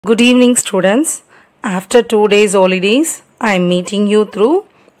Good evening, students. After 2 days holidays, I am meeting you through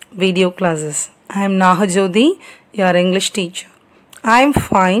video classes. I am Nahajodi, your English teacher. I am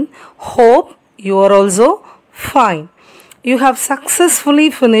fine. Hope you are also fine. You have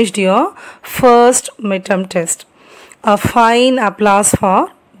successfully finished your first midterm test. A fine applause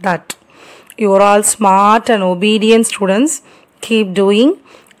for that. You are all smart and obedient students. Keep doing.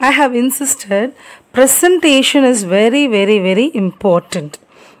 I have insisted presentation is very important.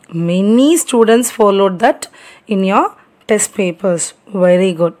 Many students followed that in your test papers.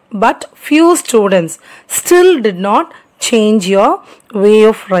 Very good. But few students still did not change your way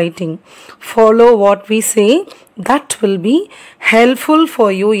of writing. Follow what we say. That will be helpful for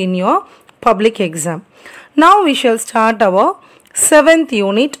you in your public exam. Now we shall start our 7th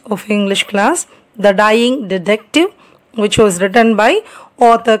unit of English class, The Dying Detective, which was written by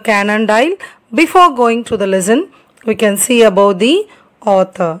author Conan Doyle. Before going to the lesson, we can see about the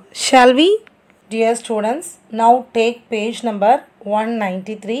author. Shall we? Dear students, now take page number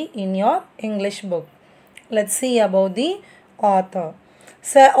 193 in your English book. Let's see about the author.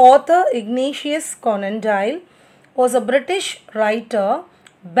 Sir Arthur Ignatius Conan Doyle was a British writer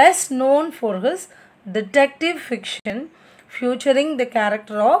best known for his detective fiction featuring the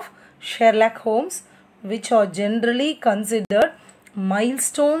character of Sherlock Holmes, which are generally considered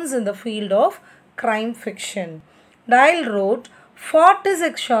milestones in the field of crime fiction. Doyle wrote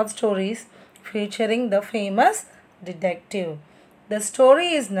 46 short stories featuring the famous detective. The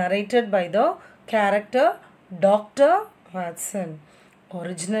story is narrated by the character Dr. Watson.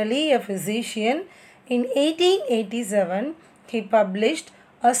 Originally a physician, in 1887 he published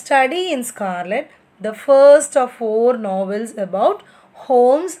A Study in Scarlet, the first of 4 novels about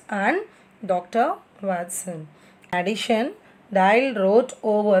Holmes and Dr. Watson. In addition, Doyle wrote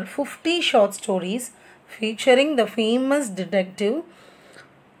over 50 short stories featuring the famous detective.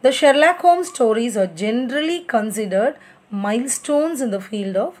 The Sherlock Holmes stories are generally considered milestones in the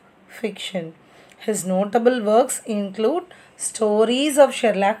field of fiction. His notable works include Stories of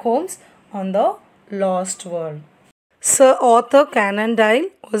Sherlock Holmes on the Lost World. Sir Arthur Conan Doyle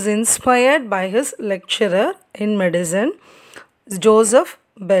was inspired by his lecturer in medicine, Joseph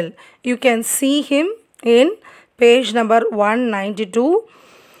Bell. You can see him in page number 192.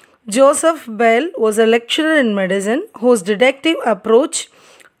 Joseph Bell was a lecturer in medicine whose detective approach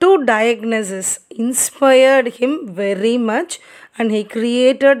to diagnosis inspired him very much, and he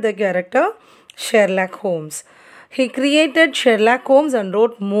created the character Sherlock Holmes. He created Sherlock Holmes and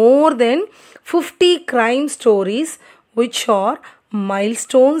wrote more than 50 crime stories which are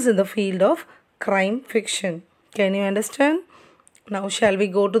milestones in the field of crime fiction. Can you understand? Now shall we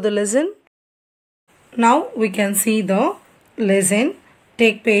go to the lesson? Now we can see the lesson.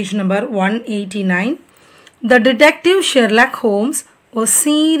 Take page number 189. The detective Sherlock Holmes was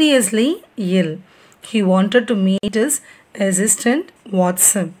seriously ill. He wanted to meet his assistant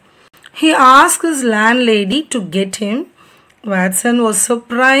Watson. He asked his landlady to get him. Watson was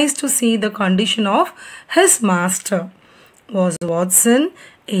surprised to see the condition of his master. Was Watson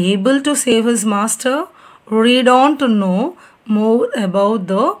able to save his master? Read on to know more about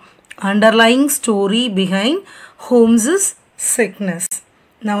the underlying story behind Holmes's sickness.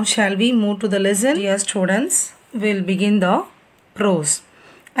 Now shall we move to the lesson? Dear students, we'll begin the prose.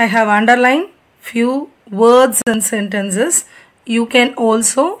 I have underlined few words and sentences. You can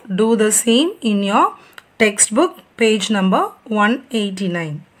also do the same in your textbook, page number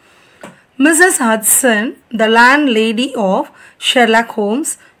 189. Mrs. Hudson, the landlady of Sherlock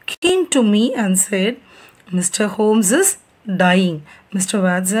Holmes, came to me and said, Mr. Holmes is dying. Mr.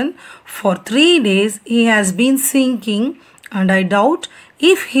 Watson, for 3 days he has been sinking, and I doubt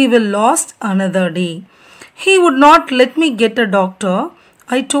if he will last another day. He would not let me get a doctor.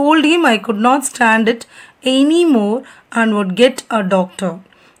 I told him I could not stand it any more and would get a doctor.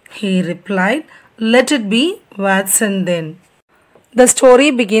 He replied, let it be Watson then. The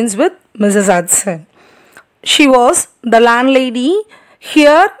story begins with Mrs. Hudson. She was the landlady.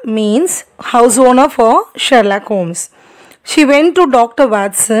 Here means house owner for Sherlock Holmes. She went to Dr.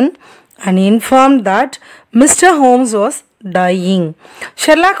 Watson and informed that Mr. Holmes was dying.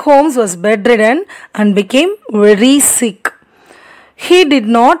 Sherlock Holmes was bedridden and became very sick. He did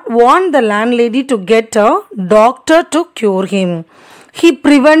not want the landlady to get a doctor to cure him. He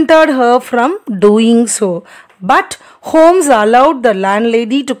prevented her from doing so. But Holmes allowed the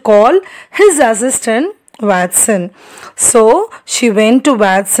landlady to call his assistant Watson. So she went to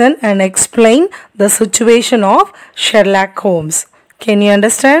Watson and explained the situation of Sherlock Holmes. Can you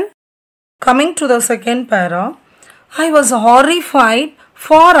understand? Coming to the second para, I was horrified,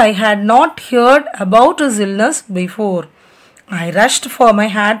 for I had not heard about his illness before. I rushed for my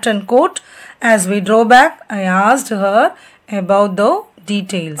hat and coat. As we drove back, I asked her about the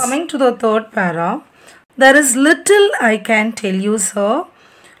details. Coming to the third para, there is little I can tell you, sir.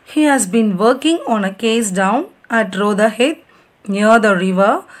 He has been working on a case down at Rotherhithe near the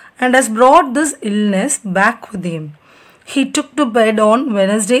river and has brought this illness back with him. He took to bed on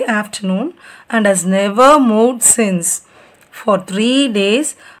Wednesday afternoon and has never moved since. For 3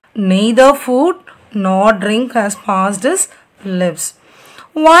 days, neither food nor drink has passed his lips.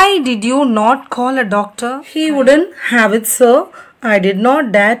 Why did you not call a doctor? He wouldn't have it, sir. I did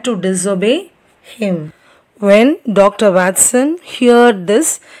not dare to disobey him. When Dr. Watson heard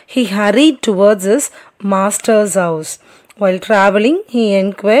this, he hurried towards his master's house. While travelling, he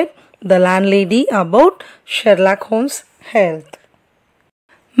inquired the landlady about Sherlock Holmes' health.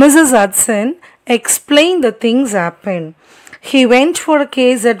 Mrs. Hudson explained the things happened. He went for a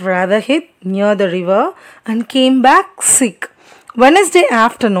case at Rotherhithe near the river and came back sick. Wednesday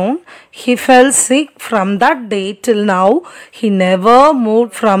afternoon, he fell sick. From that day till now, he never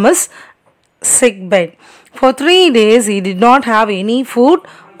moved from his sick bed. For 3 days, he did not have any food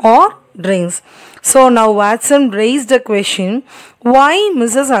or drinks. So now Watson raised a question, why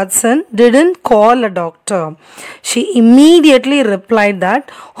Mrs. Hudson didn't call a doctor? She immediately replied that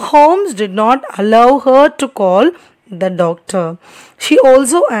Holmes did not allow her to call the doctor. She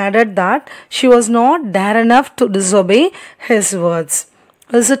also added that she was not dare enough to disobey his words.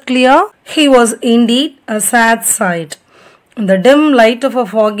 Is it clear? He was indeed a sad sight. In the dim light of a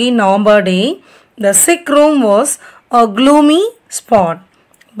foggy November day, the sick room was a gloomy spot.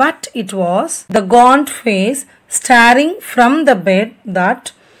 But it was the gaunt face staring from the bed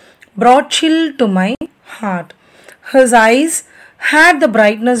that brought chill to my heart. His eyes had the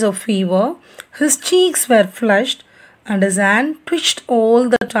brightness of fever, his cheeks were flushed, and his hand twitched all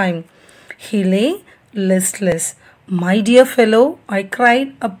the time. He lay listless. My dear fellow, I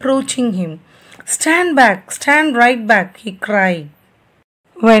cried, approaching him. Stand back, stand right back, he cried.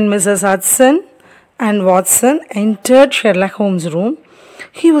 When Mrs. Hudson and Watson entered Sherlock Holmes' room,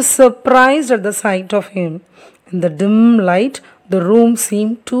 he was surprised at the sight of him. In the dim light, the room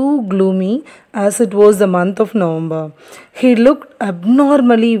seemed too gloomy as it was the month of November. He looked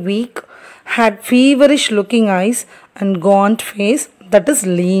abnormally weak, had feverish looking eyes and gaunt face, that is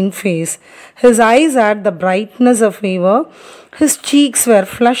lean face. His eyes had the brightness of fever, his cheeks were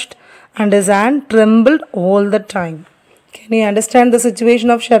flushed and his hand trembled all the time. Can you understand the situation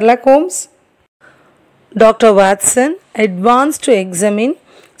of Sherlock Holmes? Dr. Watson advanced to examine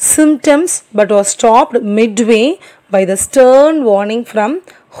symptoms but was stopped midway by the stern warning from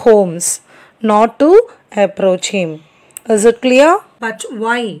Holmes not to approach him. Is it clear? But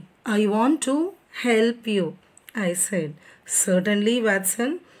why? I want to help you, I said. Certainly,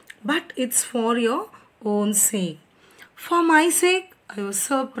 Watson, but it's for your own sake. For my sake, I was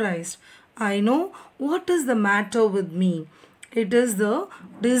surprised. I know what is the matter with me. It is the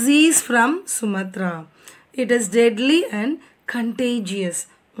disease from Sumatra. It is deadly and contagious,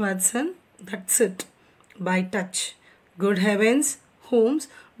 Watson. That's it. By touch. Good heavens, Holmes,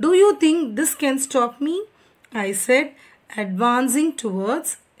 do you think this can stop me? I said, advancing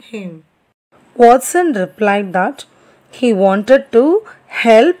towards him. Watson replied that he wanted to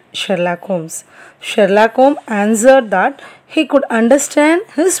help Sherlock Holmes. Sherlock Holmes answered that he could understand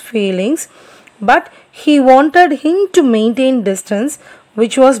his feelings, but he wanted him to maintain distance,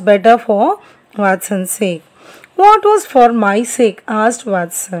 which was better for Watson's sake. What was for my sake? Asked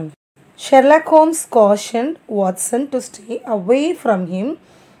Watson. Sherlock Holmes cautioned Watson to stay away from him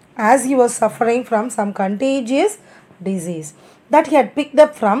as he was suffering from some contagious disease that he had picked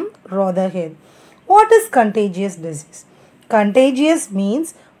up from Rotherhithe. What is contagious disease? Contagious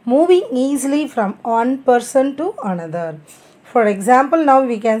means moving easily from one person to another. For example, now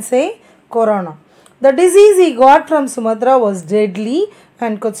we can say corona. The disease he got from Sumatra was deadly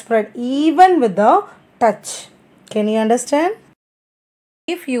and could spread even with a touch. Can you understand?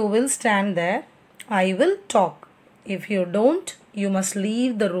 If you will stand there, I will talk. If you don't, you must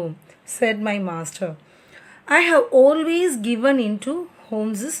leave the room, said my master. I have always given in to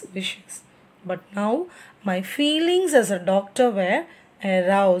Holmes's wishes, but now my feelings as a doctor were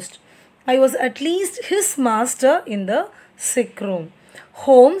aroused. I was at least his master in the sick room.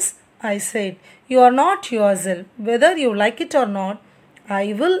 Holmes, I said, you are not yourself. Whether you like it or not,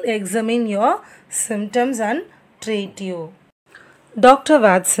 I will examine your symptoms and treat you. Dr.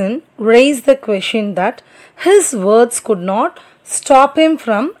 Watson raised the question that his words could not stop him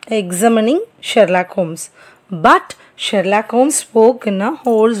from examining Sherlock Holmes. But Sherlock Holmes spoke in a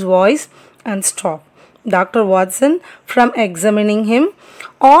hoarse voice and stopped Dr. Watson from examining him,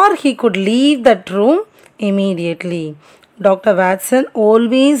 or he could leave that room immediately. Dr. Watson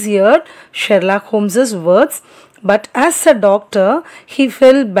always heard Sherlock Holmes's words, but as a doctor, he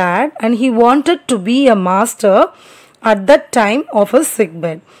felt bad and he wanted to be a master at that time of his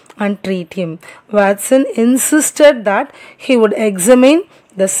sickbed and treat him. Watson insisted that he would examine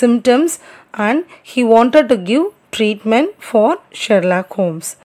the symptoms and he wanted to give treatment for Sherlock Holmes.